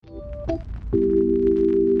Hey,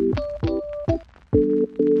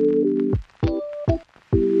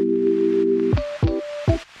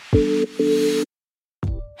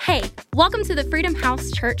 welcome to the Freedom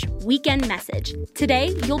House Church Weekend Message.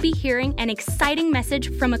 Today, you'll be hearing an exciting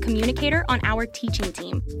message from a communicator on our teaching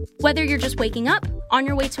team. Whether you're just waking up, on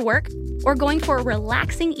your way to work, or going for a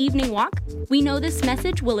relaxing evening walk, we know this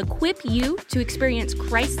message will equip you to experience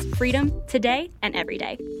Christ's freedom today and every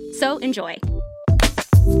day. So enjoy.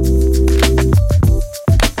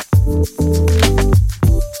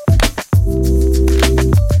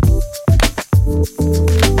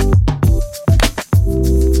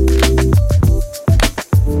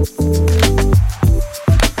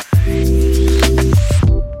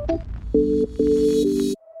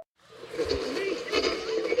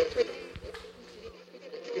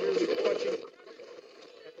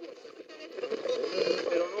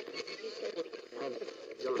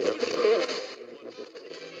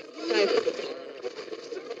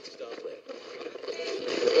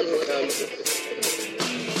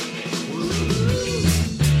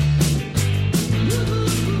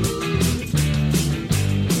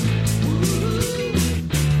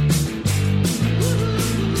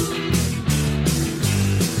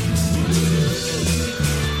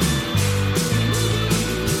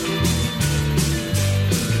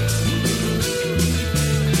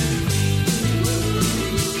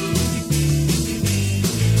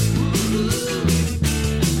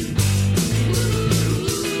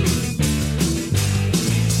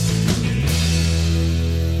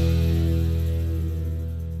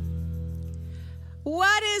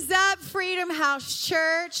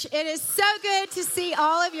 Church, it is so good to see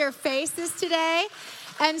all of your faces today,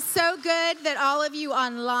 and so good that all of you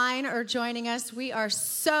online are joining us. We are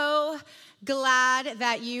so glad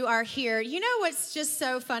that you are here. You know what's just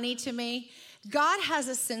so funny to me? God has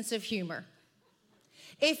a sense of humor.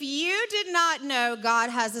 If you did not know God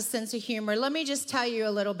has a sense of humor, let me just tell you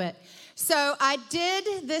a little bit. So I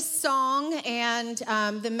did this song and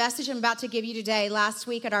the message I'm about to give you today last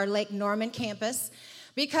week at our Lake Norman campus.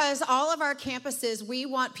 Because all of our campuses, we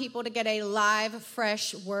want people to get a live,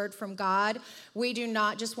 fresh word from God. We do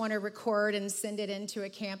not just want to record and send it into a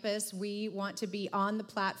campus. We want to be on the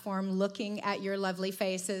platform looking at your lovely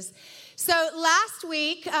faces. So last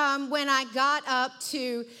week, when I got up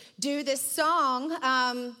to do this song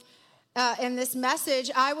and this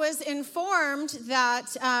message, I was informed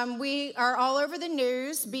that we are all over the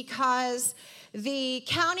news because the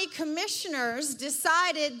county commissioners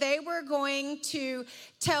decided they were going to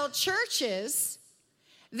tell churches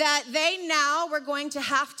that they now were going to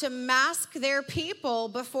have to mask their people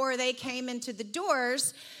before they came into the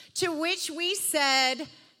doors, to which we said,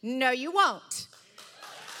 no, you won't.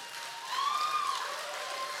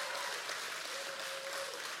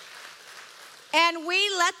 And we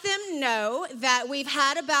let them know that we've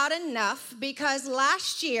had about enough, because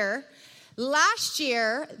last year,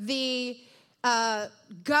 the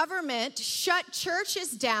government shut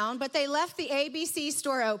churches down, but they left the ABC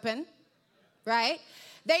store open, right?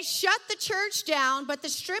 They shut the church down, but the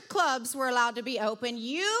strip clubs were allowed to be open.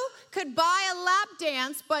 You could buy a lap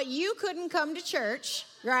dance, but you couldn't come to church,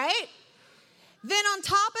 right? Then on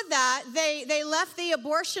top of that, they left the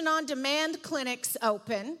abortion on demand clinics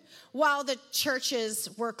open while the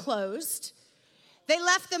churches were closed. They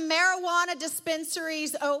left the marijuana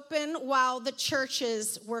dispensaries open while the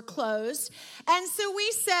churches were closed. And so we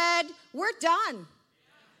said, we're done.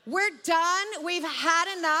 We're done. We've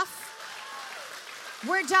had enough.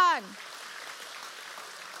 We're done.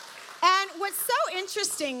 And what's so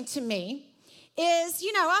interesting to me is,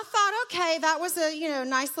 I thought, okay, that was a,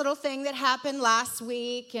 nice little thing that happened last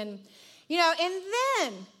week. And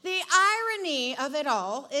then the irony of it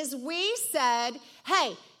all is we said,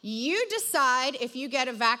 hey, you decide if you get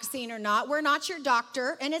a vaccine or not. We're not your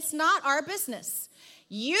doctor, and it's not our business.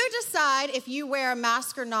 You decide if you wear a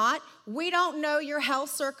mask or not. We don't know your health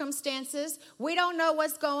circumstances. We don't know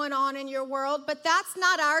what's going on in your world, but that's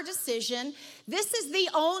not our decision. This is the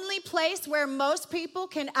only place where most people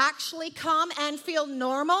can actually come and feel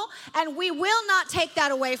normal, and we will not take that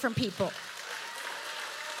away from people.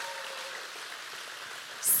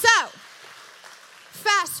 So,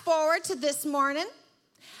 fast forward to this morning.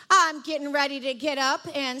 I'm getting ready to get up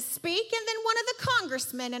and speak, and then one of the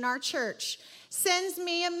congressmen in our church sends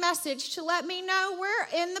me a message to let me know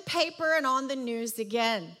we're in the paper and on the news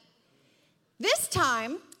again. This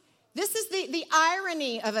time, this is the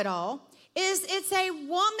irony of it all, is it's a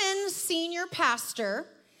woman senior pastor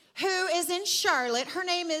who is in Charlotte. Her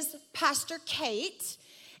name is Pastor Kate.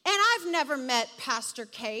 And I've never met Pastor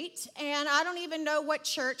Kate, and I don't even know what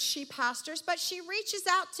church she pastors, but she reaches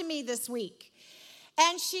out to me this week.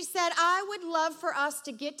 And she said, I would love for us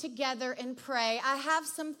to get together and pray. I have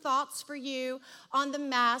some thoughts for you on the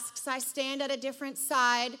masks. I stand at a different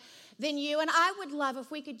side than you, and I would love if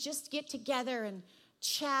we could just get together and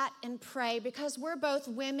chat and pray, because we're both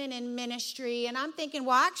women in ministry. And I'm thinking,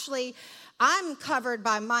 well, actually, I'm covered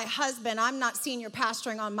by my husband. I'm not senior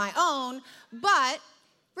pastoring on my own, but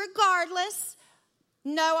regardless,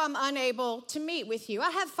 no, I'm unable to meet with you. I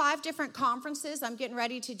have 5 different conferences I'm getting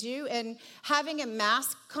ready to do, and having a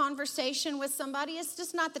mask conversation with somebody is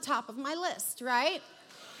just not the top of my list, right?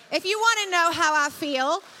 If you want to know how I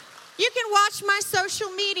feel, you can watch my social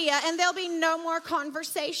media and there'll be no more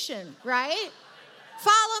conversation, right?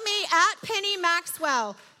 Follow me at Penny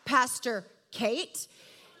Maxwell, Pastor Kate.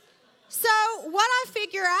 So what I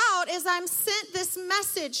figure out is I'm sent this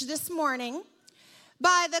message this morning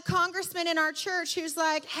by the congressman in our church who's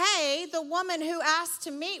like, hey, the woman who asked to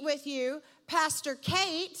meet with you, Pastor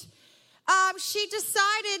Kate, she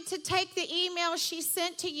decided to take the email she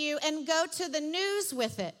sent to you and go to the news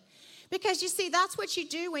with it. Because you see, that's what you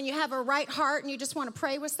do when you have a right heart and you just want to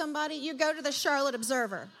pray with somebody. You go to the Charlotte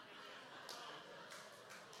Observer.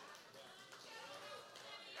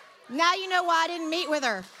 Now you know why I didn't meet with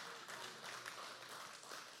her.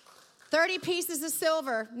 30 pieces of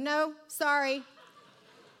silver. No, sorry.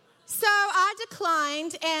 So I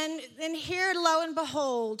declined, and here, lo and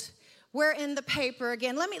behold, we're in the paper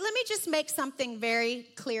again. Let me just make something very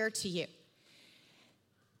clear to you.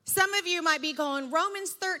 Some of you might be going,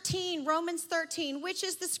 Romans 13, which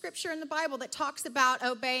is the scripture in the Bible that talks about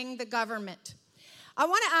obeying the government. I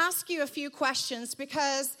want to ask you a few questions,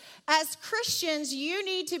 because as Christians, you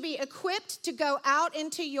need to be equipped to go out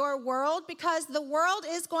into your world, because the world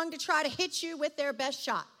is going to try to hit you with their best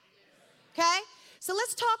shot. Okay? So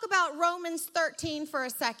let's talk about Romans 13 for a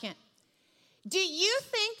second. Do you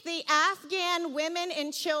think the Afghan women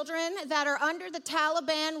and children that are under the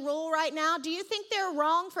Taliban rule right now, do you think they're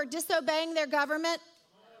wrong for disobeying their government?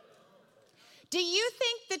 Do you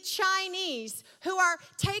think the Chinese who are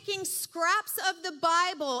taking scraps of the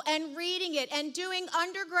Bible and reading it and doing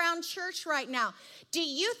underground church right now, do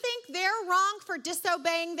you think they're wrong for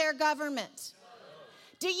disobeying their government?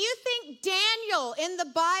 Do you think Daniel in the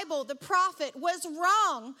Bible, the prophet, was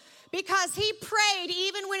wrong because he prayed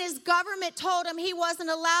even when his government told him he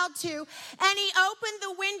wasn't allowed to, and he opened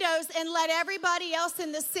the windows and let everybody else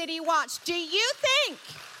in the city watch? Do you think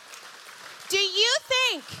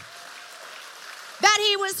that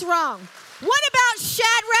he was wrong? What about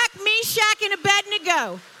Shadrach, Meshach, and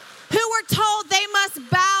Abednego, who were told they must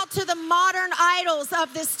bow to the modern idols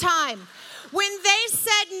of this time? When they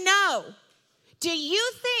said no, do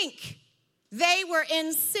you think they were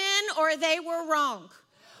in sin or they were wrong?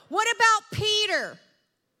 What about Peter,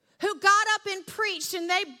 who got up and preached and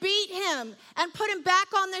they beat him and put him back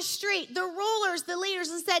on the street, the rulers, the leaders,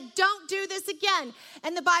 and said, don't do this again.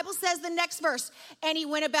 And the Bible says the next verse, and he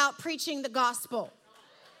went about preaching the gospel.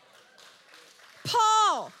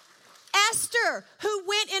 Paul, Esther, who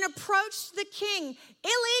went and approached the king,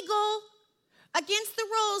 illegal, against the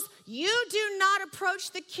rules. You do not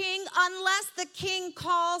approach the king unless the king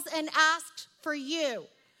calls and asks for you.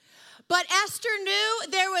 But Esther knew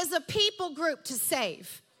there was a people group to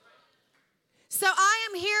save. So I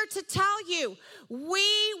am here to tell you,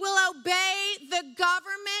 we will obey the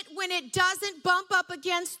government when it doesn't bump up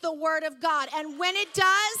against the word of God. And when it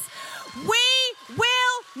does, we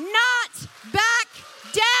will not back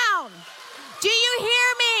down. Do you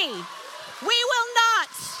hear me? We will not.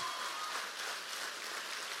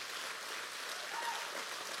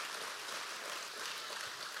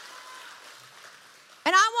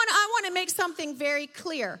 And I want to make something very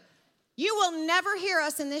clear. You will never hear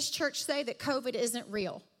us in this church say that COVID isn't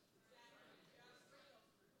real.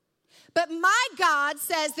 But my God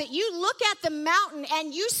says that you look at the mountain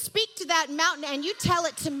and you speak to that mountain and you tell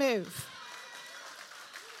it to move.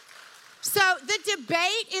 So the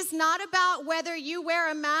debate is not about whether you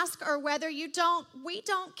wear a mask or whether you don't. We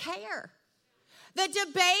don't care. The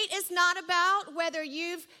debate is not about whether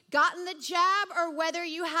you've gotten the jab or whether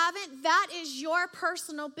you haven't. That is your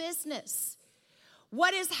personal business.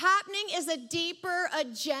 What is happening is a deeper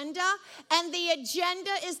agenda, and the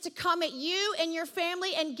agenda is to come at you and your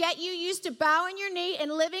family and get you used to bowing your knee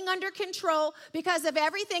and living under control because of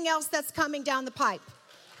everything else that's coming down the pipe.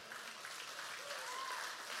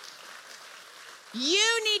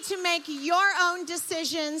 You need to make your own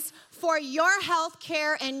decisions for your health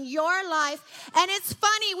care and your life. And it's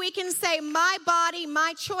funny, we can say, my body,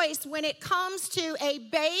 my choice, when it comes to a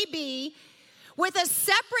baby with a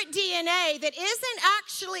separate DNA that isn't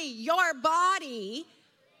actually your body,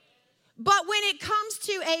 But when it comes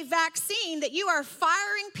to a vaccine that you are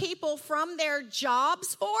firing people from their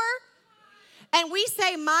jobs for, and we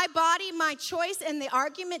say, my body, my choice, and the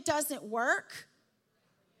argument doesn't work,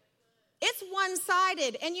 it's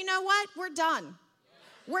one-sided. And you know what? We're done.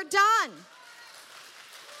 We're done.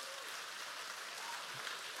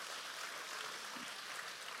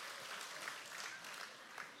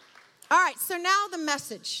 All right, so now the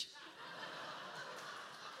message.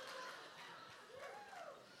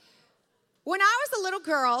 When I was a little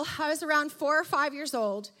girl, I was around 4 or 5 years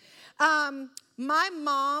old, my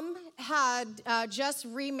mom had just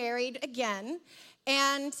remarried again,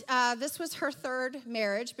 and this was her third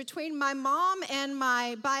marriage. Between my mom and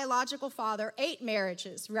my biological father, 8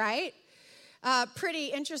 marriages, right? Pretty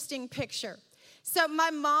interesting picture. So my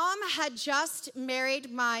mom had just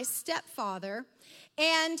married my stepfather,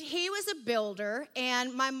 and he was a builder,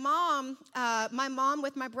 and my mom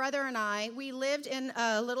with my brother and I, we lived in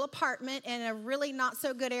a little apartment in a really not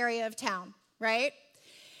so good area of town, right?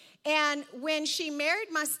 And when she married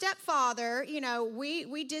my stepfather, you know,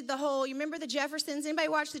 we did the whole, you remember the Jeffersons? Anybody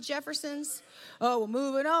watch the Jeffersons? Oh, we're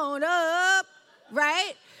moving on up,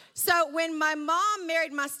 right? So when my mom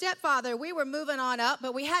married my stepfather, we were moving on up,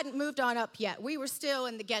 but we hadn't moved on up yet. We were still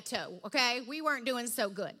in the ghetto, okay? We weren't doing so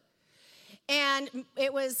good. And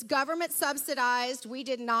it was government subsidized. We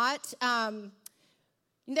did not.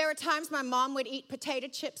 There were times my mom would eat potato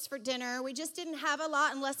chips for dinner. We just didn't have a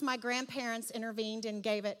lot unless my grandparents intervened and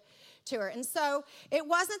gave it to her. And so it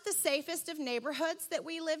wasn't the safest of neighborhoods that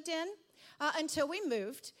we lived in until we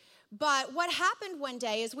moved. But what happened one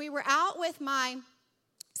day is we were out with my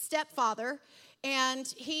stepfather, and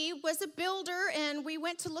he was a builder, and we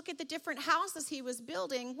went to look at the different houses he was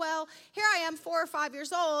building. Well, here I am, 4 or 5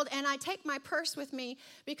 years old, and I take my purse with me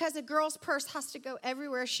because a girl's purse has to go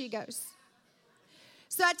everywhere she goes.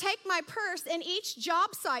 So I take my purse, and each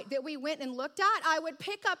job site that we went and looked at, I would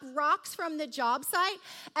pick up rocks from the job site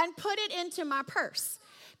and put it into my purse.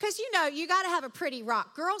 Because, you know, you got to have a pretty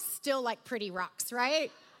rock. Girls still like pretty rocks,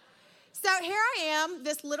 right? So here I am,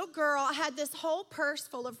 this little girl. I had this whole purse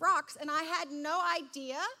full of rocks, and I had no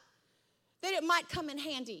idea that it might come in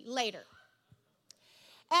handy later.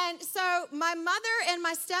 And so my mother and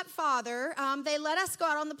my stepfather, they let us go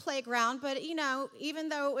out on the playground, but, you know, even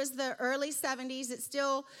though it was the early 70s, it's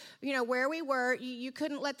still, you know, where we were, you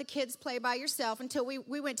couldn't let the kids play by yourself until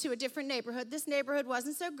we went to a different neighborhood. This neighborhood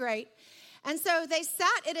wasn't so great. And so they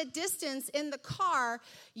sat at a distance in the car,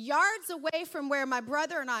 yards away from where my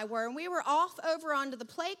brother and I were, and we were off over onto the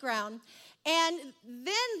playground. And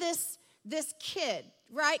then this kid,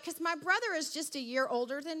 right, because my brother is just a year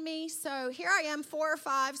older than me, so here I am, 4 or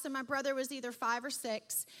 5, so my brother was either 5 or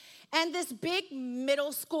 6, and this big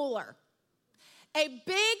middle schooler,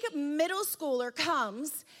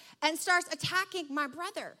 comes and starts attacking my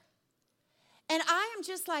brother. And I am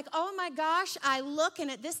just like, oh my gosh, I look, and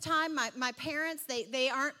at this time, my parents,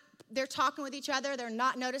 they're talking with each other, they're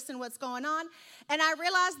not noticing what's going on, and I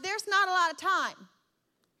realize there's not a lot of time.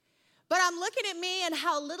 But I'm looking at me and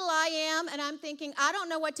how little I am, and I'm thinking, I don't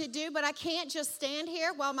know what to do, but I can't just stand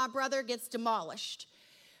here while my brother gets demolished.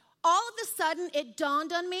 All of a sudden, it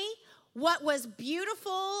dawned on me what was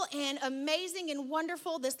beautiful and amazing and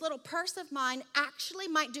wonderful, this little purse of mine actually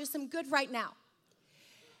might do some good right now.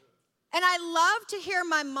 And I love to hear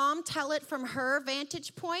my mom tell it from her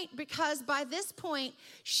vantage point, because by this point,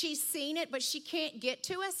 she's seen it, but she can't get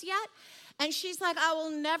to us yet. And she's like, I will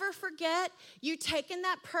never forget you taking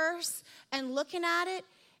that purse and looking at it,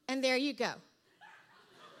 and there you go.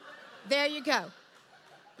 There you go.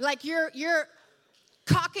 Like you're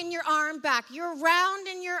cocking your arm back. You're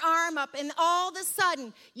rounding your arm up, and all of a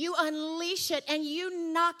sudden, you unleash it, and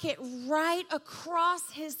you knock it right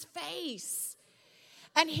across his face.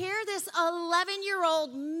 And here this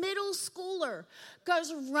 11-year-old middle schooler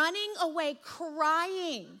goes running away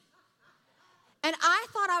crying. And I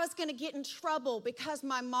thought I was going to get in trouble because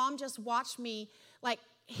my mom just watched me like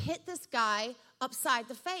hit this guy upside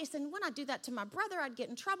the face. And when I do that to my brother, I'd get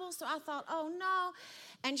in trouble. So I thought, oh no.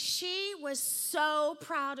 And she was so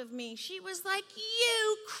proud of me. She was like,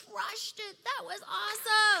 you crushed it. That was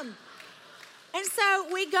awesome. And so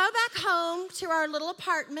we go back home to our little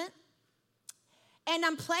apartment. And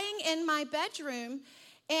I'm playing in my bedroom,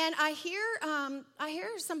 and I hear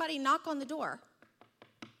somebody knock on the door.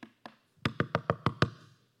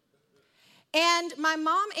 And my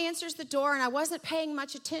mom answers the door, and I wasn't paying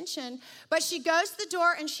much attention, but she goes to the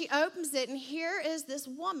door, and she opens it, and here is this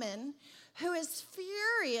woman who is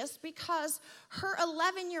furious because her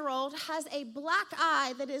 11-year-old has a black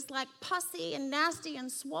eye that is like pussy and nasty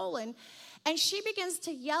and swollen. And she begins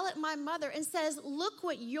to yell at my mother and says, look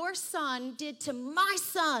what your son did to my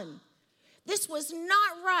son. This was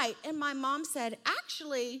not right. And my mom said,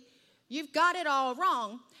 actually, you've got it all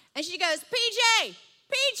wrong. And she goes, PJ,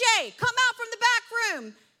 come out from the back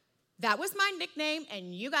room. That was my nickname,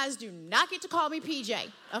 and you guys do not get to call me PJ,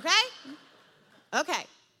 okay? Okay.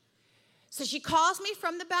 So she calls me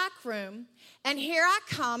from the back room, and here I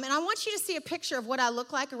come, and I want you to see a picture of what I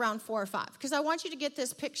look like around 4 or 5, because I want you to get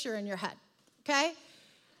this picture in your head, okay?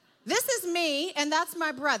 This is me, and that's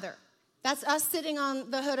my brother. That's us sitting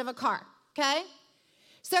on the hood of a car, okay?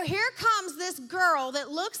 So here comes this girl that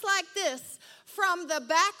looks like this from the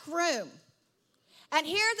back room. And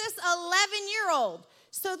here this 11-year-old.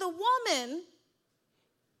 So the woman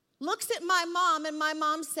looks at my mom, and my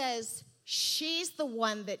mom says, she's the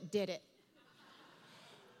one that did it.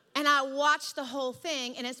 And I watched the whole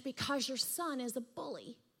thing, and it's because your son is a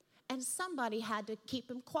bully. And somebody had to keep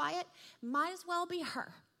him quiet. Might as well be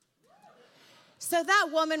her. So that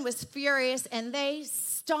woman was furious, and they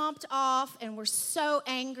stomped off and were so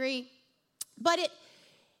angry. But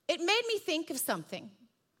it made me think of something.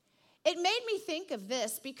 It made me think of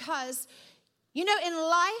this because, you know, in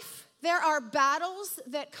life, there are battles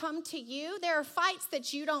that come to you. There are fights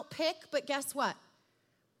that you don't pick, but guess what?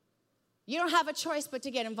 You don't have a choice but to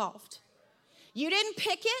get involved. You didn't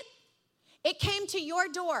pick it. It came to your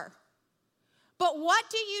door. But what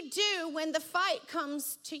do you do when the fight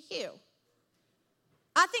comes to you?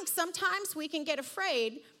 I think sometimes we can get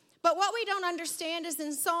afraid, but what we don't understand is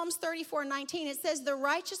in Psalms 34:19, it says, the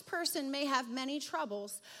righteous person may have many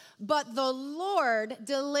troubles, but the Lord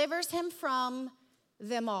delivers him from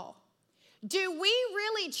them all. Do we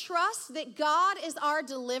really trust that God is our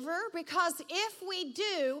deliverer? Because if we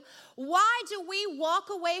do, why do we walk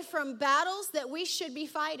away from battles that we should be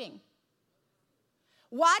fighting?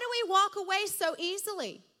 Why do we walk away so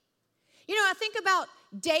easily? You know, I think about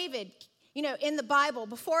David. You know, in the Bible,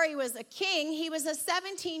 before he was a king, he was a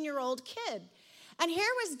 17-year-old kid. And here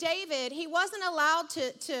was David. He wasn't allowed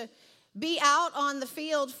to be out on the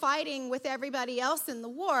field fighting with everybody else in the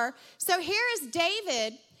war. So here is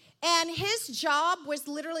David, and his job was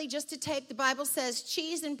literally just to take, the Bible says,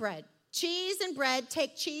 cheese and bread. Cheese and bread,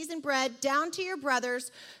 take cheese and bread down to your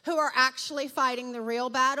brothers who are actually fighting the real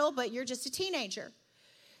battle, but you're just a teenager.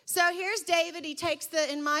 So here's David. He takes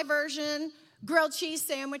in my version, grilled cheese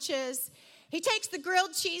sandwiches. He takes the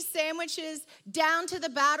grilled cheese sandwiches down to the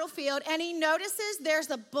battlefield, and he notices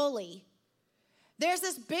there's a bully. There's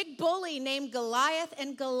this big bully named Goliath,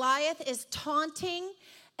 and Goliath is taunting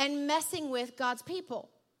and messing with God's people.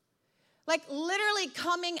 Like literally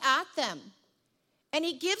coming at them. And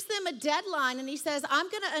he gives them a deadline, and he says, I'm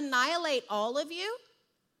going to annihilate all of you.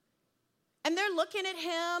 And they're looking at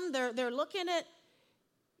him. They're looking at,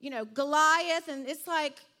 you know, Goliath, and it's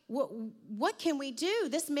like, what can we do?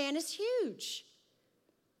 This man is huge.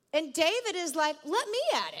 And David is like, let me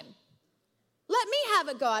at him. Let me have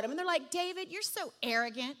a go at him. And they're like, David, you're so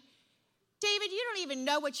arrogant. David, you don't even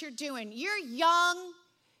know what you're doing. You're young.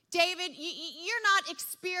 David, you're not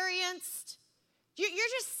experienced. You're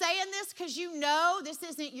just saying this because you know this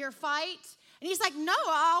isn't your fight. And he's like, no,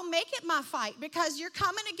 I'll make it my fight because you're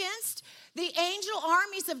coming against the angel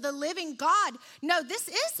armies of the living God. No, this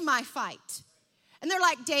is my fight. And they're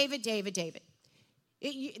like, David,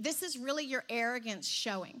 this is really your arrogance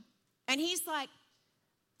showing. And he's like,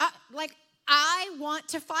 I want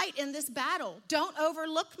to fight in this battle. Don't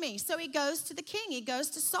overlook me. So he goes to the king. He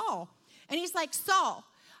goes to Saul. And he's like, Saul,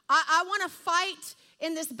 I want to fight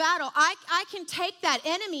in this battle. I can take that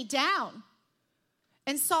enemy down.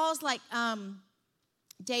 And Saul's like,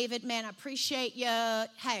 David, man, I appreciate you.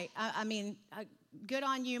 Hey, I mean, good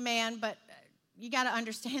on you, man, but you got to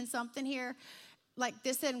understand something here. Like,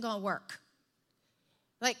 this isn't going to work.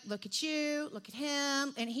 Like, look at you, look at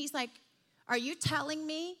him. And he's like, are you telling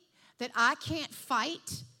me that I can't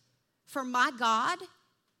fight for my God?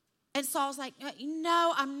 And Saul's like,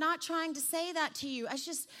 no, I'm not trying to say that to you. It's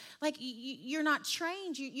just like, you're not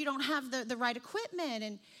trained. You don't have the right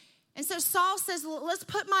equipment. And so Saul says, let's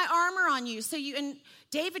put my armor on you. And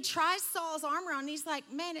David tries Saul's armor on, and he's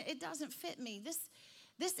like, man, it doesn't fit me.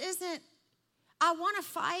 This isn't, I want to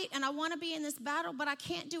fight and I want to be in this battle, but I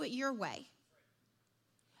can't do it your way.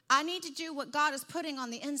 I need to do what God is putting on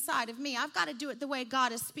the inside of me. I've got to do it the way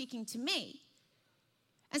God is speaking to me.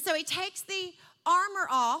 And so he takes the armor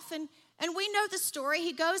off, and we know the story.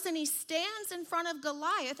 He goes and he stands in front of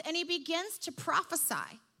Goliath, and he begins to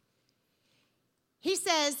prophesy. He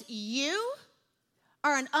says, you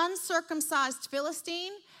are an uncircumcised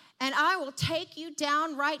Philistine, and I will take you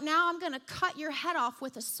down right now. I'm going to cut your head off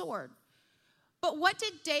with a sword. But what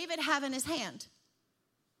did David have in his hand?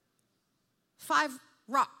 5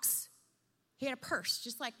 rocks. He had a purse,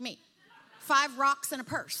 just like me. 5 rocks and a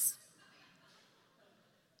purse.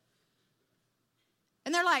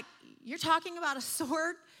 And they're like, you're talking about a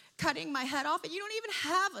sword cutting my head off? And you don't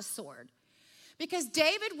even have a sword. Because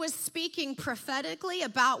David was speaking prophetically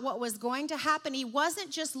about what was going to happen. He wasn't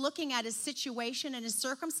just looking at his situation and his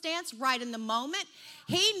circumstance right in the moment.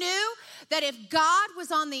 He knew that if God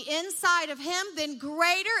was on the inside of him, then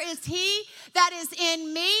greater is he that is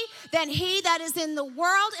in me than he that is in the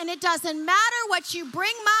world. And it doesn't matter what you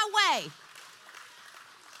bring my way.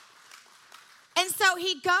 And so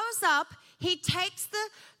he goes up, he takes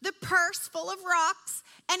the purse full of rocks,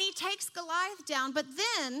 and he takes Goliath down. But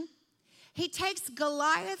then he takes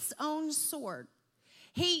Goliath's own sword.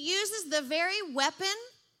 He uses the very weapon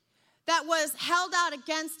that was held out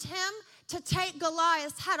against him to take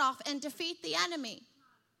Goliath's head off and defeat the enemy.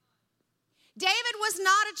 David was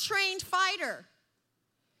not a trained fighter.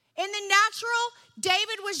 In the natural,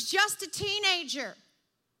 David was just a teenager.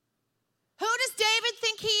 Who does David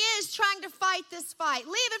think he is trying to fight this fight?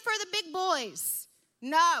 Leave it for the big boys.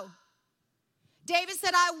 No. David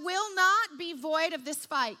said, I will not be void of this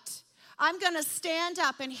fight. I'm going to stand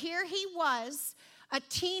up. And here he was, a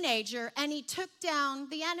teenager, and he took down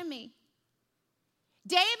the enemy.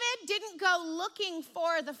 David didn't go looking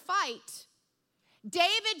for the fight.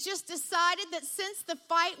 David just decided that since the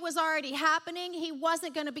fight was already happening, he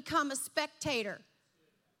wasn't going to become a spectator.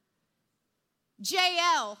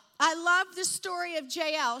 Jael, I love the story of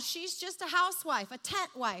Jael. She's just a housewife, a tent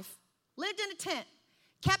wife. Lived in a tent,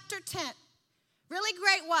 kept her tent. Really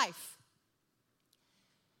great wife.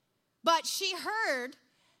 But she heard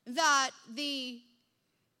that the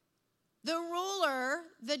ruler,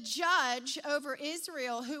 the judge over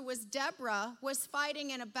Israel, who was Deborah, was fighting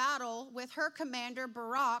in a battle with her commander,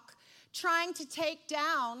 Barak, trying to take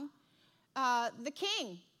down the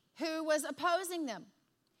king who was opposing them.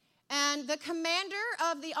 And the commander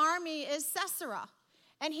of the army is Sisera.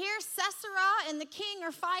 And here Sisera and the king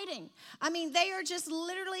are fighting. I mean, they are just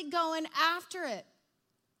literally going after it.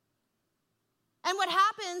 And what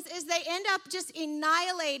happens is they end up just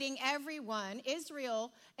annihilating everyone.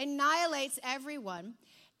 Israel annihilates everyone.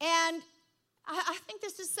 And I think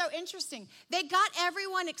this is so interesting. They got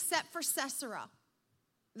everyone except for Sisera,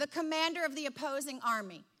 the commander of the opposing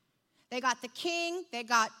army. They got the king, they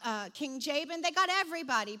got King Jabin, they got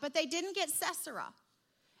everybody, but they didn't get Sisera.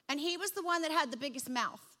 And he was the one that had the biggest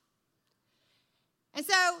mouth. And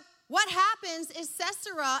so what happens is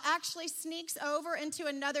Sisera actually sneaks over into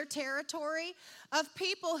another territory of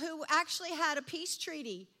people who actually had a peace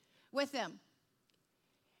treaty with them.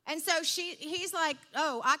 And so he's like,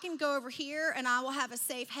 oh, I can go over here and I will have a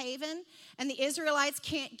safe haven. And the Israelites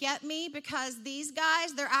can't get me because these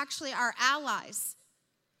guys, they're actually our allies.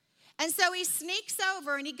 And so he sneaks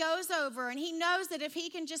over and he goes over and he knows that if he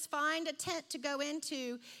can just find a tent to go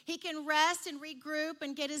into, he can rest and regroup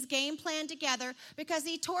and get his game plan together because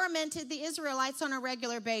he tormented the Israelites on a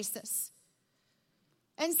regular basis.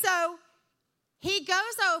 And so he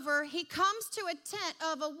goes over, he comes to a tent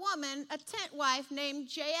of a woman, a tent wife named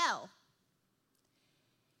Jael.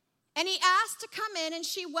 And he asked to come in and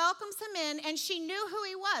she welcomes him in and she knew who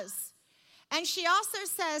he was. And she also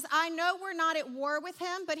says, I know we're not at war with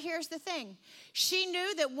him, but here's the thing. She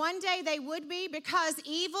knew that one day they would be because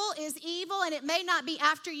evil is evil and it may not be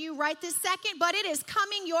after you right this second, but it is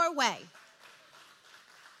coming your way.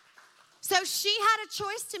 So she had a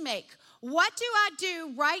choice to make. What do I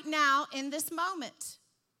do right now in this moment?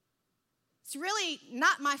 It's really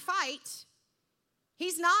not my fight.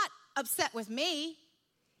 He's not upset with me.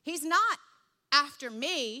 He's not after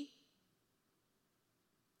me.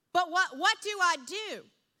 But what do I do?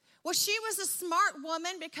 Well, she was a smart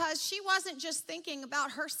woman because she wasn't just thinking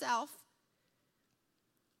about herself.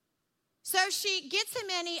 So she gets him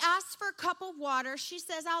in. He asks for a cup of water. She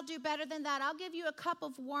says, I'll do better than that. I'll give you a cup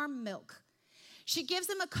of warm milk. She gives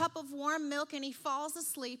him a cup of warm milk and he falls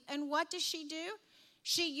asleep. And what does she do?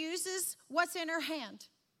 She uses what's in her hand.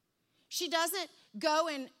 She doesn't go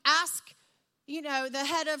and ask, the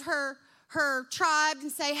head of her tribe and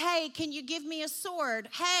say, hey, can you give me a sword?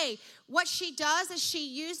 Hey, what she does is she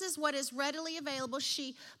uses what is readily available.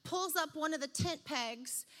 She pulls up one of the tent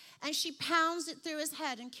pegs and she pounds it through his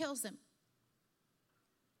head and kills him.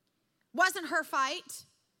 Wasn't her fight.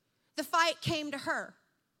 The fight came to her.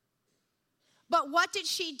 But what did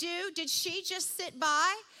she do? Did she just sit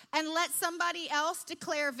by and let somebody else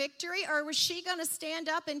declare victory? Or was she going to stand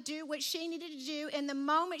up and do what she needed to do in the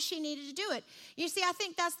moment she needed to do it? You see, I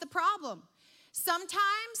think that's the problem.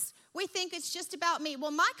 Sometimes we think it's just about me.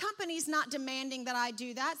 Well, my company's not demanding that I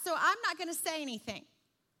do that, so I'm not going to say anything.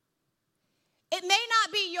 It may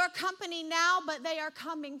not be your company now, but they are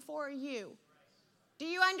coming for you. Do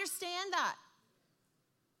you understand that?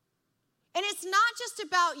 And it's not just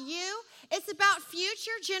about you, it's about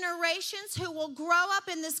future generations who will grow up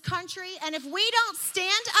in this country. And if we don't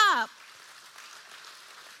stand up,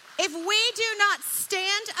 if we do not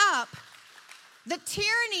stand up, the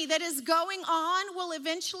tyranny that is going on will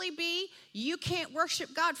eventually be, you can't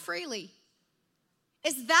worship God freely.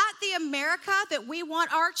 Is that the America that we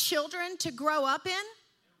want our children to grow up in?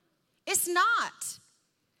 It's not.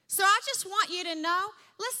 So I just want you to know,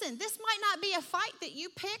 listen, this might not be a fight that you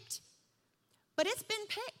picked, but it's been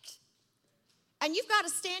picked. And you've got to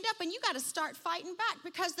stand up and you've got to start fighting back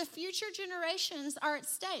because the future generations are at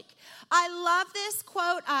stake. I love this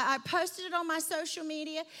quote. I posted it on my social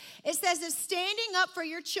media. It says, if standing up for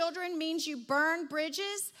your children means you burn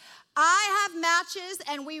bridges, I have matches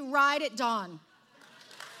and we ride at dawn.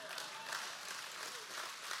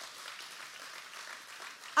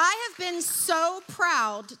 I have been so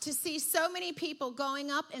proud to see so many people going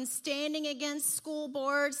up and standing against school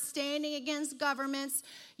boards, standing against governments,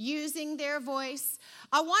 using their voice.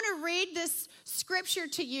 I want to read this scripture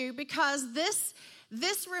to you because this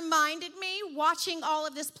reminded me, watching all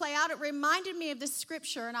of this play out, it reminded me of this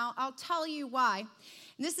scripture, and I'll tell you why.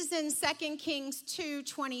 And this is in 2 Kings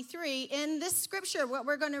 2:23. In this scripture, what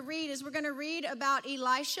we're going to read is we're going to read about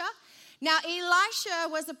Elisha. Now,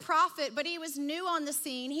 Elisha was a prophet, but he was new on the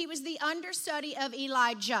scene. He was the understudy of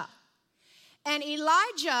Elijah. And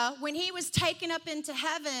Elijah, when he was taken up into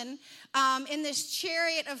heaven in this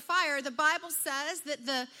chariot of fire, the Bible says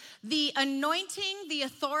that the anointing, the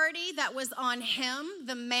authority that was on him,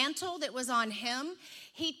 the mantle that was on him,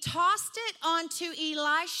 he tossed it onto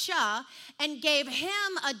Elisha and gave him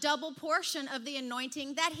a double portion of the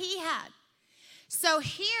anointing that he had. So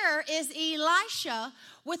here is Elisha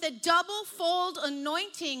with a double-fold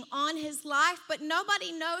anointing on his life, but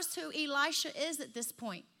nobody knows who Elisha is at this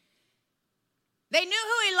point. They knew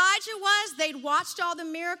who Elijah was. They'd watched all the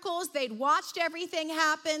miracles. They'd watched everything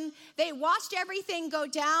happen. They watched everything go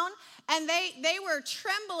down, and they were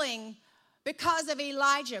trembling because of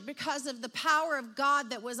Elijah, because of the power of God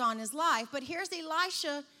that was on his life. But here's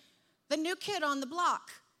Elisha, the new kid on the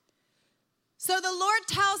block. So the Lord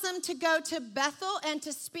tells him to go to Bethel and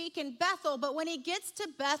to speak in Bethel. But when he gets to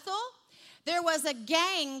Bethel, there was a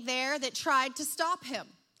gang there that tried to stop him.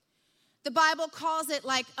 The Bible calls it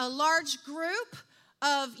like a large group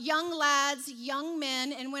of young lads, young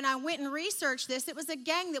men. And when I went and researched this, it was a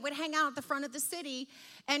gang that would hang out at the front of the city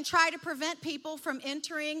and try to prevent people from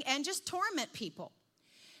entering and just torment people.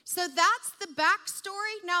 So that's the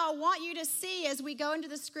backstory. Now I want you to see as we go into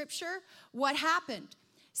the scripture what happened.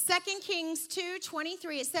 2 Kings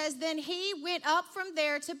 2:23, it says, then he went up from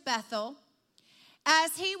there to Bethel.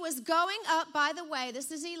 As he was going up, by the way,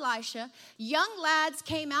 this is Elisha, young lads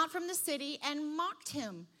came out from the city and mocked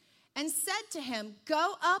him and said to him,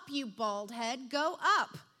 go up, you bald head, go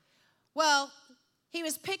up. Well, he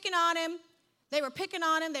was picking on him. They were picking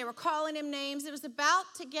on him. They were calling him names. It was about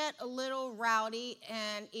to get a little rowdy,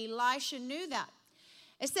 and Elisha knew that.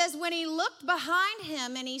 It says, when he looked behind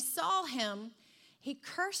him and he saw him, he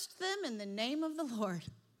cursed them in the name of the Lord.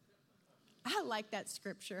 I like that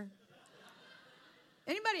scripture.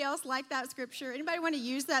 Anybody else like that scripture? Anybody want to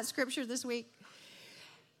use that scripture this week?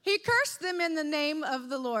 He cursed them in the name of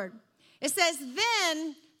the Lord. It says,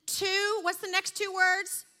 then what's the next two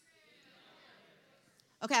words?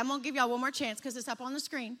 Okay, I'm going to give y'all one more chance because it's up on the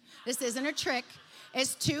screen. This isn't a trick.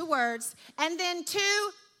 It's 2 words. And then two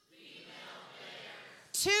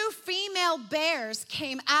female bears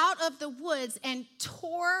came out of the woods and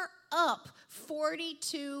tore up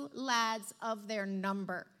 42 lads of their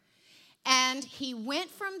number. And he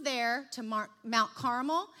went from there to Mount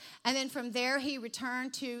Carmel, and then from there he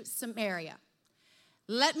returned to Samaria.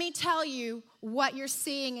 Let me tell you what you're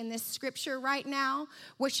seeing in this scripture right now,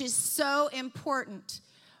 which is so important.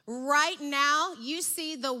 Right now, you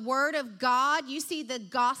see the word of God. You see the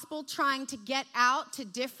gospel trying to get out to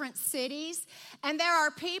different cities. And there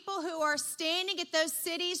are people who are standing at those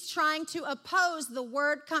cities trying to oppose the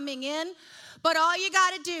word coming in. But all you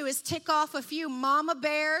got to do is tick off a few mama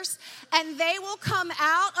bears, and they will come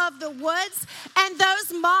out of the woods, and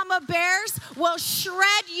those mama bears will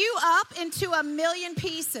shred you up into 1,000,000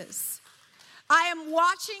 pieces. I am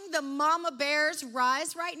watching the mama bears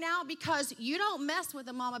rise right now because you don't mess with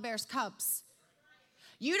a mama bear's cubs.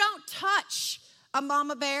 You don't touch a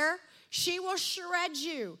mama bear. She will shred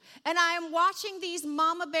you. And I am watching these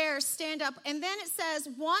mama bears stand up. And then it says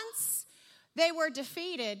once they were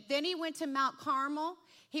defeated, then he went to Mount Carmel.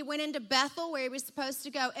 He went into Bethel where he was supposed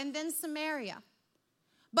to go, and then Samaria.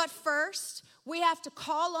 But first, we have to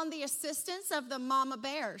call on the assistance of the mama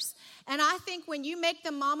bears. And I think when you make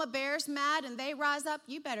the mama bears mad and they rise up,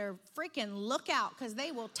 you better freaking look out, because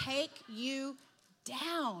they will take you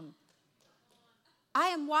down. I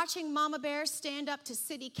am watching mama bears stand up to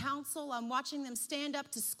city council. I'm watching them stand up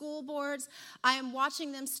to school boards. I am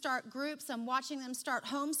watching them start groups. I'm watching them start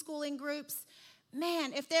homeschooling groups.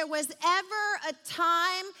 Man, if there was ever a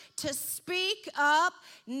time to speak up,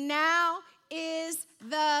 now is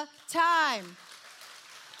the time.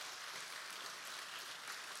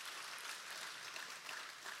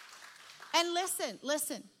 And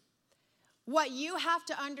listen. What you have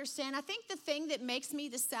to understand, I think the thing that makes me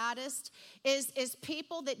the saddest is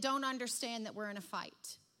people that don't understand that we're in a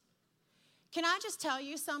fight. Can I just tell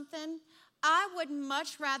you something? I would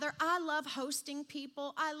much rather, I love hosting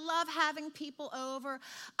people. I love having people over.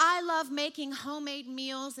 I love making homemade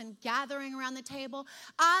meals and gathering around the table.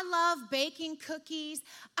 I love baking cookies.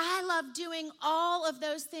 I love doing all of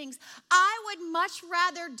those things. I would much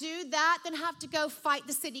rather do that than have to go fight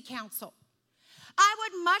the city council. I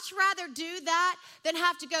would much rather do that than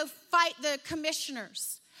have to go fight the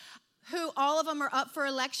commissioners, who all of them are up for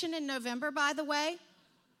election in November, by the way.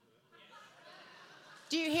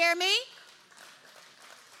 Do you hear me?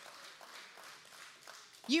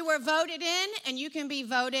 You were voted in and you can be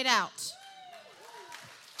voted out.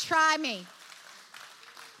 Try me.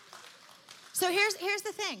 So here's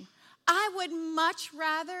the thing. I would much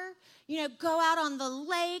rather, go out on the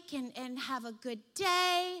lake and have a good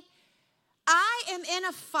day. I am in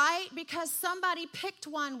a fight because somebody picked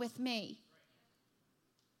one with me.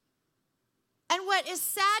 And what is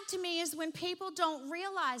sad to me is when people don't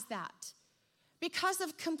realize that because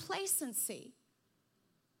of complacency.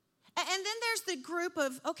 And then there's the group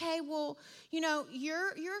of, okay, well, you're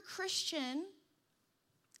a Christian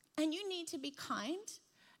and you need to be kind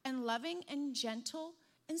and loving and gentle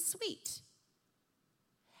and sweet.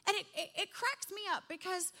 And it cracks me up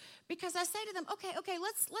because I say to them, okay,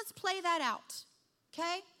 let's play that out.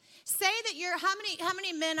 Okay? Say that you're how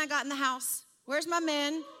many men I got in the house? Where's my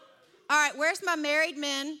men? All right, where's my married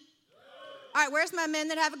men? All right, where's my men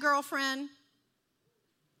that have a girlfriend?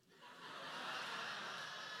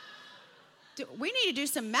 We need to do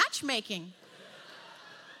some matchmaking.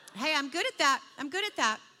 Hey, I'm good at that.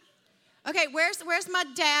 Okay, where's my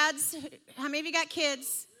dads? How many of you got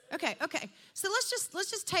kids? Okay. So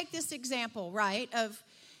let's just take this example, right? Of,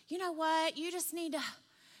 you know what? You just need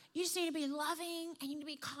to be loving and you need to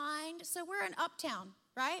be kind. So we're in Uptown,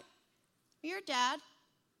 right? You're a dad.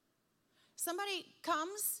 Somebody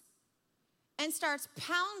comes and starts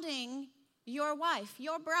pounding your wife,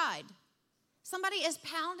 your bride. Somebody is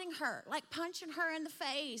pounding her, like punching her in the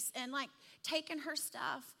face and like taking her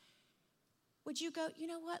stuff. Would you go, you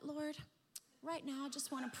know what, Lord? Right now I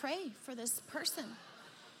just want to pray for this person.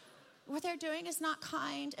 What they're doing is not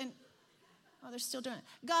kind, and they're still doing it.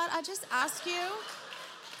 God, I just ask you,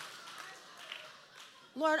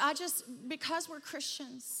 Lord, because we're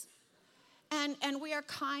Christians, and we are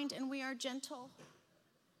kind and we are gentle.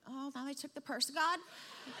 Oh, now they took the purse. God,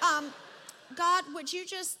 would you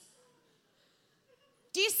just,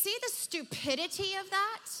 do you see the stupidity of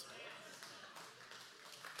that?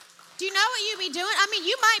 Do you know what you be doing? I mean,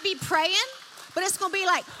 you might be praying, but it's going to be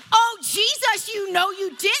like, oh, Jesus, you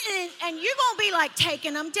didn't. And you're going to be like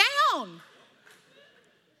taking them down.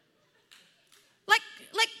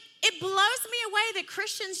 Like it blows me away that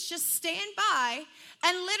Christians just stand by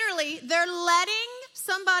and literally they're letting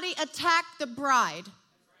somebody attack the bride.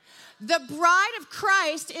 The bride of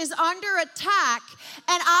Christ is under attack,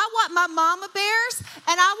 and I want my mama bears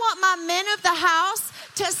and I want my men of the house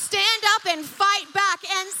to stand up and fight back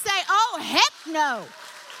and say, oh, heck no.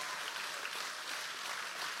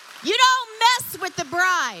 You don't mess with the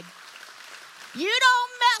bride. You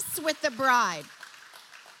don't mess with the bride.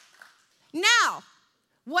 Now,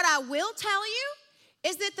 what I will tell you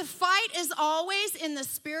is that the fight is always in the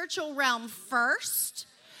spiritual realm first,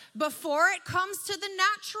 before it comes to the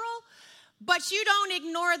natural, but you don't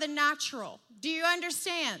ignore the natural. Do you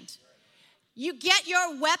understand? You get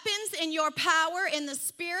your weapons and your power in the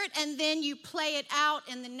spirit, and then you play it out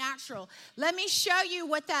in the natural. Let me show you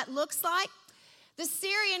what that looks like. The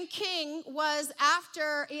Syrian king was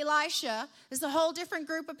after Elisha. It's a whole different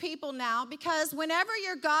group of people now, because whenever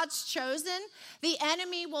you're God's chosen, the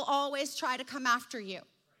enemy will always try to come after you.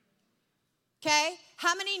 Okay?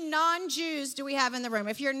 How many non-Jews do we have in the room?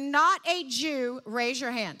 If you're not a Jew, raise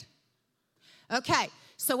your hand. Okay,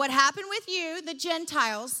 so what happened with you, the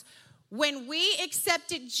Gentiles, when we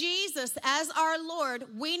accepted Jesus as our Lord,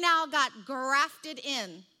 we now got grafted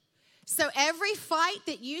in. So every fight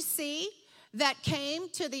that you see that came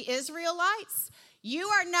to the Israelites, You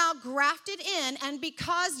are now grafted in, and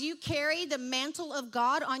because you carry the mantle of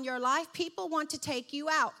God on your life, people want to take you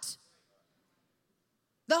out.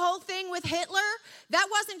 The whole thing with Hitler, that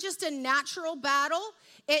wasn't just a natural battle.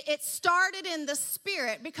 It started in the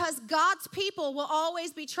spirit, because God's people will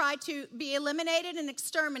always be tried to be eliminated and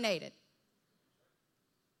exterminated.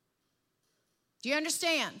 Do you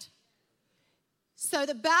understand? So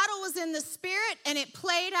the battle was in the spirit, and it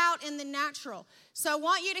played out in the natural. So I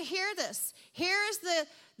want you to hear this. Here's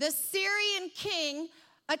the Syrian king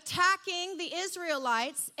attacking the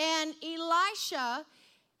Israelites, and Elisha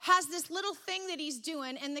has this little thing that he's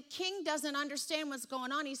doing, and the king doesn't understand what's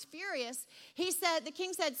going on. He's furious. The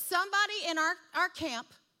king said, somebody in our camp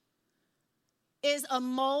is a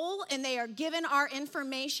mole, and they are giving our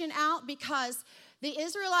information out, because the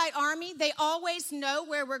Israelite army, they always know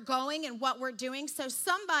where we're going and what we're doing, so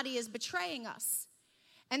somebody is betraying us.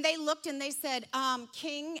 And they looked and they said,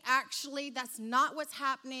 King, actually, that's not what's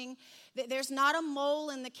happening. There's not a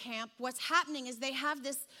mole in the camp. What's happening is they have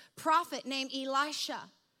this prophet named Elisha.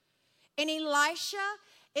 And Elisha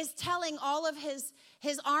is telling all of his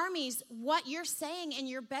armies what you're saying in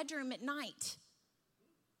your bedroom at night.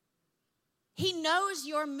 He knows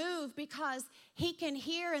your move because he can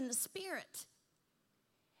hear in the spirit.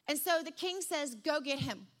 And so the king says, go get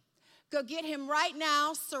him. Go get him right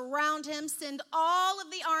now, surround him, send all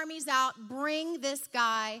of the armies out, bring this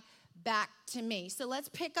guy back to me. So let's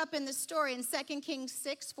pick up in the story in 2 Kings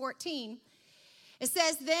 6:14. It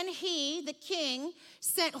says, then he, the king,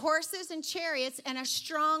 sent horses and chariots and a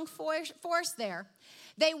strong force there.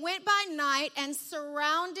 They went by night and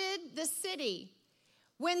surrounded the city.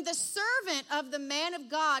 When the servant of the man of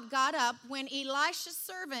God got up, when Elisha's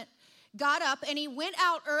servant got up and he went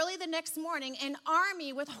out early the next morning, an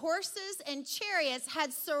army with horses and chariots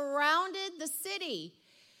had surrounded the city.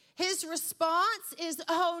 His response is,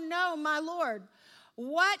 oh no, my Lord,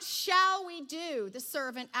 what shall we do? The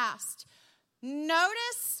servant asked.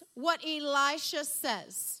 Notice what Elisha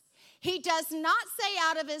says. He does not say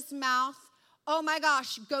out of his mouth, oh my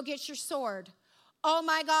gosh, go get your sword. Oh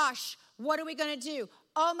my gosh, what are we going to do?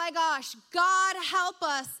 Oh my gosh, God help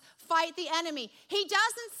us fight the enemy. He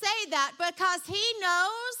doesn't say that because he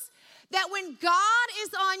knows that when God is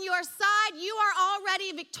on your side, you are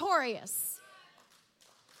already victorious.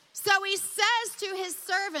 So he says to his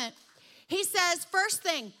servant, he says, first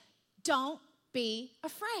thing, don't be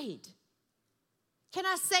afraid. Can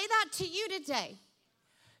I say that to you today?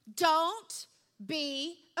 Don't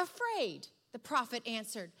be afraid, the prophet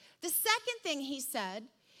answered. The second thing he said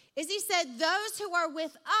is he said, those who are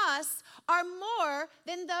with us are more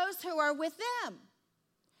than those who are with them.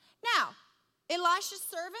 Now, Elisha's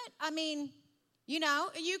servant,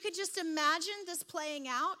 you could just imagine this playing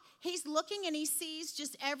out. He's looking and he sees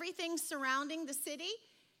just everything surrounding the city.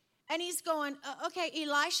 And he's going, okay,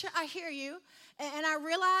 Elisha, I hear you. And I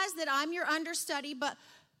realize that I'm your understudy, but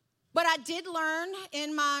I did learn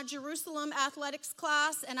in my Jerusalem athletics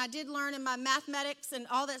class, and I did learn in my mathematics and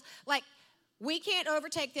all this, we can't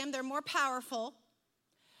overtake them. They're more powerful.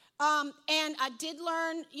 And I did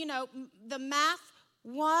learn, the math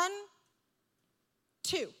 1,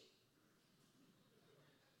 2.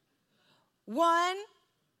 1,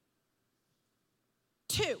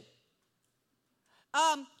 2.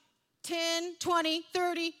 10, 20,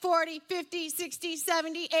 30, 40, 50, 60,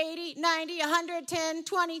 70, 80, 90, 110,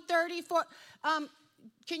 20, 30, 40.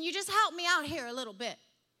 Can you just help me out here a little bit?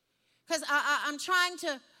 Because I'm trying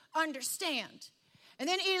to understand. And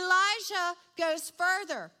then Elijah goes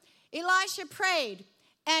further. Elisha prayed,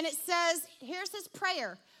 and it says, here's his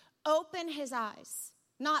prayer. Open his eyes.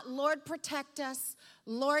 Not, Lord, protect us.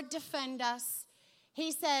 Lord, defend us.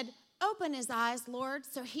 He said, open his eyes, Lord,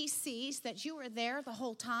 so he sees that you were there the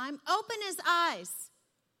whole time. Open his eyes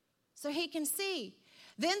so he can see.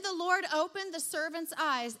 Then the Lord opened the servant's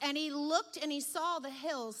eyes, and he looked and he saw the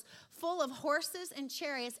hills full of horses and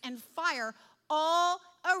chariots and fire all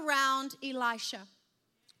around Elisha.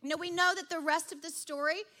 Now we know that the rest of the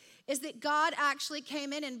story is that God actually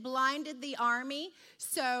came in and blinded the army,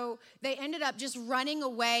 so they ended up just running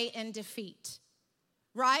away in defeat.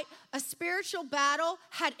 Right? A spiritual battle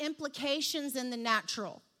had implications in the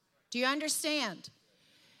natural. Do you understand?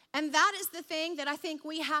 And that is the thing that I think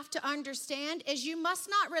we have to understand is you must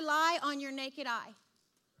not rely on your naked eye.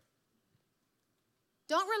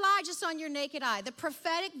 Don't rely just on your naked eye. The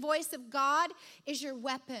prophetic voice of God is your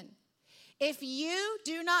weapon. If you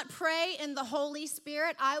do not pray in the Holy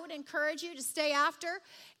Spirit, I would encourage you to stay after,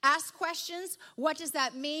 ask questions. What does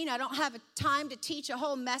that mean? I don't have time to teach a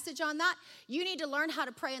whole message on that. You need to learn how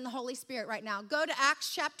to pray in the Holy Spirit right now. Go to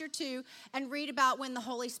Acts chapter 2 and read about when the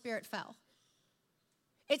Holy Spirit fell.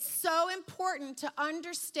 It's so important to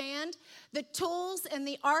understand the tools and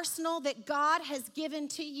the arsenal that God has given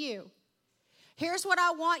to you. Here's what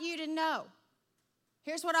I want you to know.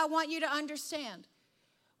 Here's what I want you to understand.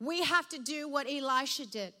 We have to do what Elisha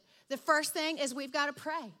did. The first thing is we've got to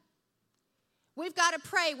pray. We've got to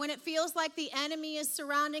pray. When it feels like the enemy is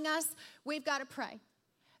surrounding us, we've got to pray.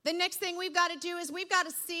 The next thing we've got to do is we've got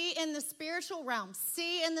to see in the spiritual realm,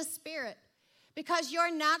 see in the spirit, because your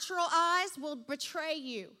natural eyes will betray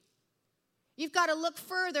you. You've got to look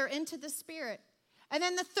further into the spirit. And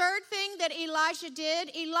then the third thing that Elisha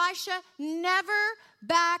did, Elisha never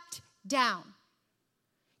backed down.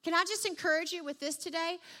 Can I just encourage you with this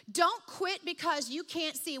today? Don't quit because you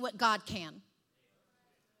can't see what God can.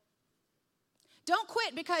 Don't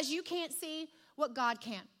quit because you can't see what God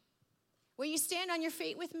can. Will you stand on your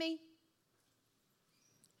feet with me?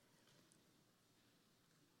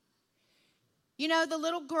 You know the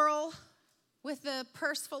little girl with the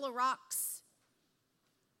purse full of rocks?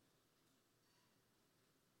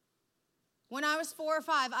 When I was 4 or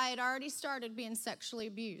 5, I had already started being sexually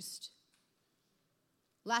abused.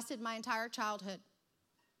 Lasted my entire childhood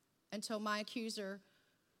until my accuser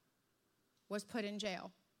was put in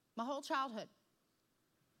jail. My whole childhood.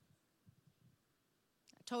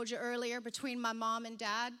 I told you earlier, between my mom and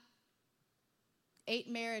dad, 8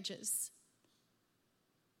 marriages.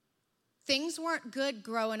 Things weren't good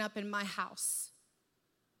growing up in my house.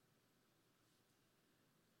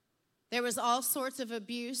 There was all sorts of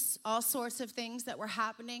abuse, all sorts of things that were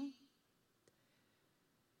happening.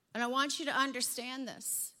 And I want you to understand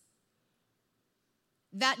this.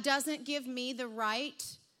 That doesn't give me the right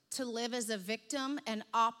to live as a victim and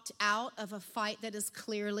opt out of a fight that is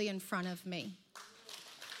clearly in front of me.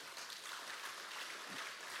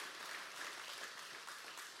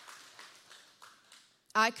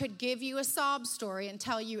 I could give you a sob story and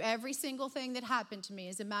tell you every single thing that happened to me.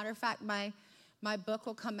 As a matter of fact, my book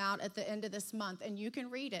will come out at the end of this month, and you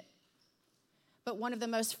can read it. But one of the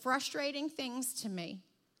most frustrating things to me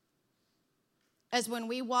is when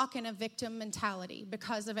we walk in a victim mentality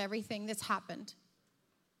because of everything that's happened.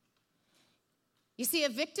 You see, a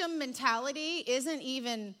victim mentality isn't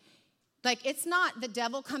even, it's not the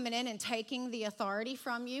devil coming in and taking the authority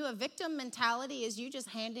from you. A victim mentality is you just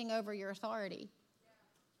handing over your authority.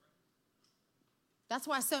 That's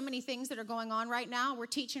why so many things that are going on right now, we're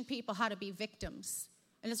teaching people how to be victims.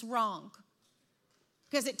 And it's wrong.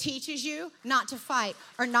 Because it teaches you not to fight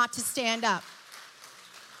or not to stand up.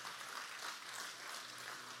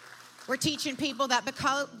 We're teaching people that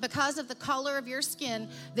because of the color of your skin,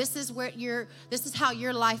 this is how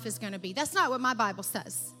your life is going to be. That's not what my Bible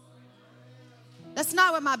says. That's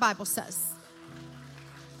not what my Bible says.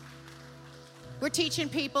 We're teaching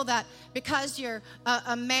people that because you're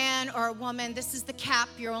a man or a woman, this is the cap,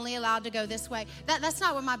 you're only allowed to go this way. That's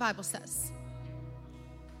not what my Bible says.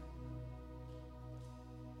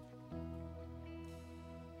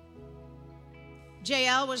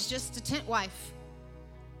 Jael was just a tent wife.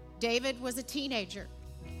 David was a teenager.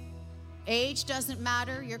 Age doesn't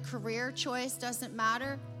matter. Your career choice doesn't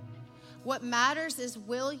matter. What matters is,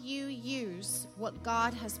 will you use what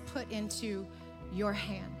God has put into your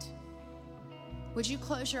hand? Would you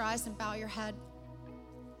close your eyes and bow your head?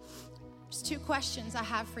 There's 2 questions I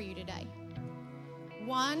have for you today.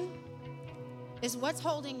 One is, what's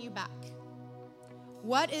holding you back?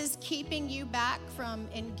 What is keeping you back from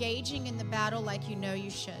engaging in the battle like you know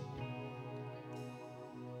you should?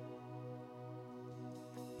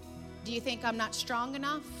 Do you think I'm not strong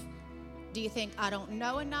enough? Do you think I don't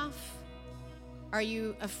know enough? Are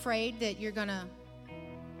you afraid that you're going to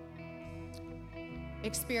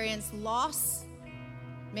experience loss?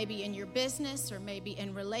 Maybe in your business or maybe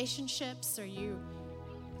in relationships? Are you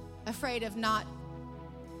afraid of not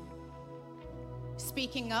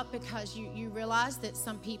speaking up because you realize that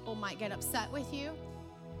some people might get upset with you?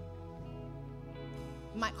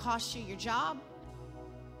 It might cost you your job.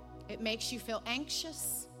 It makes you feel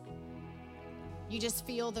anxious. You just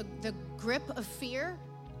feel the grip of fear.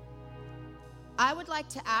 I would like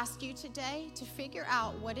to ask you today to figure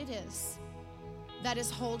out what it is that is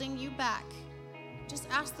holding you back. Just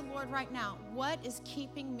ask the Lord right now, what is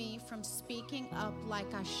keeping me from speaking up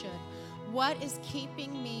like I should? What is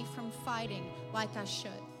keeping me from fighting like I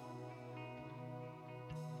should?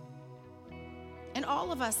 And all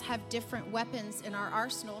of us have different weapons in our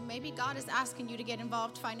arsenal. Maybe God is asking you to get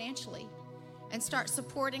involved financially and start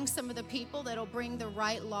supporting some of the people that'll bring the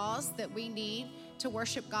right laws that we need to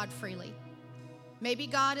worship God freely. Maybe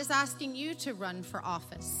God is asking you to run for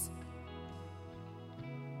office.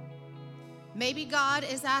 Maybe God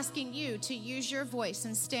is asking you to use your voice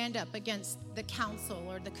and stand up against the council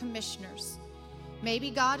or the commissioners.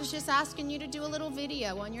 Maybe God is just asking you to do a little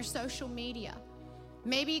video on your social media.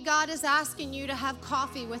 Maybe God is asking you to have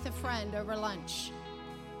coffee with a friend over lunch.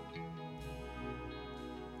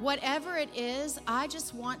 Whatever it is, I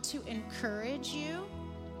just want to encourage you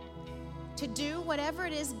to do whatever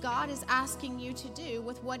it is God is asking you to do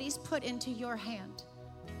with what He's put into your hand.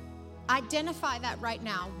 Identify that right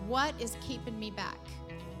now. What is keeping me back?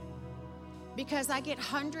 Because I get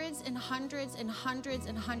hundreds and hundreds and hundreds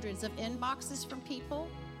and hundreds of inboxes from people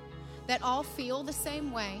that all feel the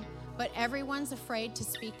same way, but everyone's afraid to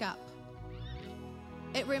speak up.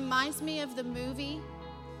 It reminds me of the movie,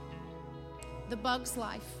 The Bug's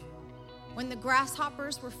Life, when the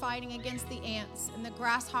grasshoppers were fighting against the ants and the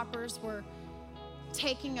grasshoppers were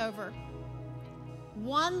taking over.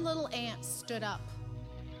 One little ant stood up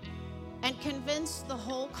and convinced the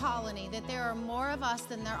whole colony that there are more of us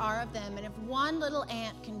than there are of them. And if one little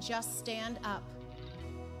ant can just stand up,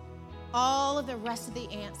 all of the rest of the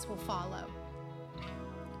ants will follow.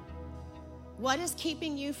 What is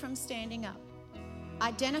keeping you from standing up?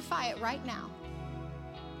 Identify it right now.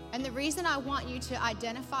 And the reason I want you to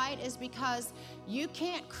identify it is because you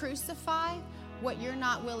can't crucify what you're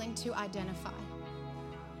not willing to identify.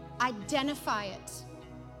 Identify it.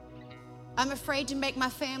 I'm afraid to make my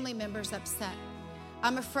family members upset.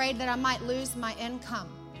 I'm afraid that I might lose my income.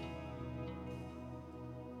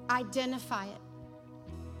 Identify it.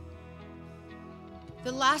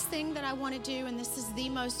 The last thing that I want to do, and this is the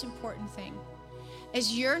most important thing,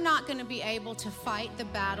 is you're not going to be able to fight the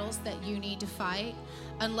battles that you need to fight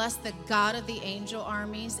unless the God of the angel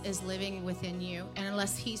armies is living within you and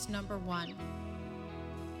unless He's number one.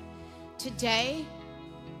 Today,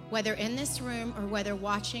 whether in this room or whether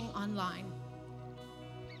watching online,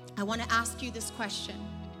 I want to ask you this question.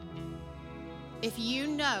 If you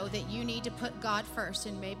know that you need to put God first,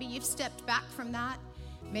 and maybe you've stepped back from that,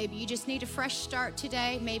 maybe you just need a fresh start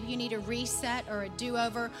today, maybe you need a reset or a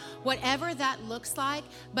do-over, whatever that looks like,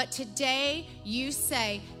 but today you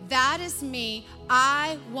say, that is me,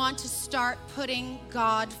 I want to start putting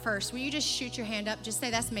God first. Will you just shoot your hand up? Just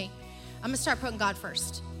say, that's me. I'm going to start putting God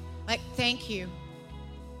first. Like, thank you.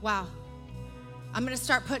 Wow. I'm going to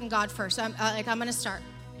start putting God first. I'm going to start.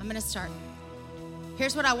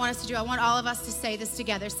 Here's what I want us to do. I want all of us to say this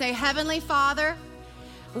together. Say, Heavenly Father,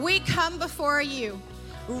 we come before you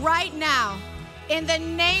right now in the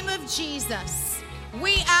name of Jesus.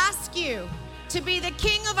 We ask you to be the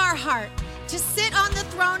King of our heart, to sit on the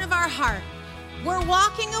throne of our heart. We're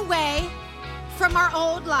walking away from our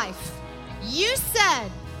old life. You said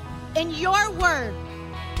in your word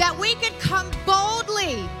that we could come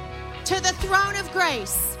boldly to the throne of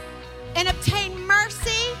grace and obtain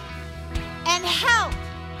mercy and help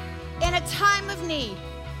in a time of need.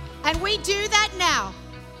 And we do that now.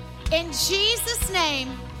 In Jesus' name.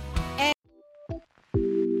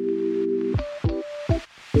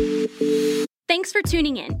 Thanks for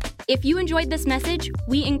tuning in. If you enjoyed this message,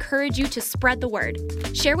 we encourage you to spread the word.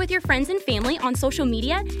 Share with your friends and family on social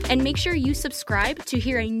media, and make sure you subscribe to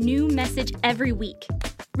hear a new message every week.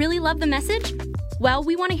 Really love the message? Well,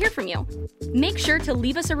 we want to hear from you. Make sure to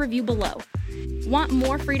leave us a review below. Want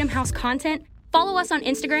more Freedom House content? Follow us on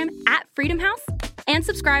Instagram @Freedom House and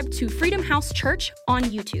subscribe to Freedom House Church on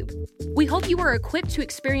YouTube. We hope you are equipped to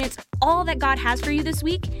experience all that God has for you this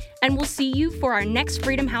week, and we'll see you for our next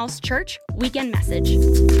Freedom House Church weekend message.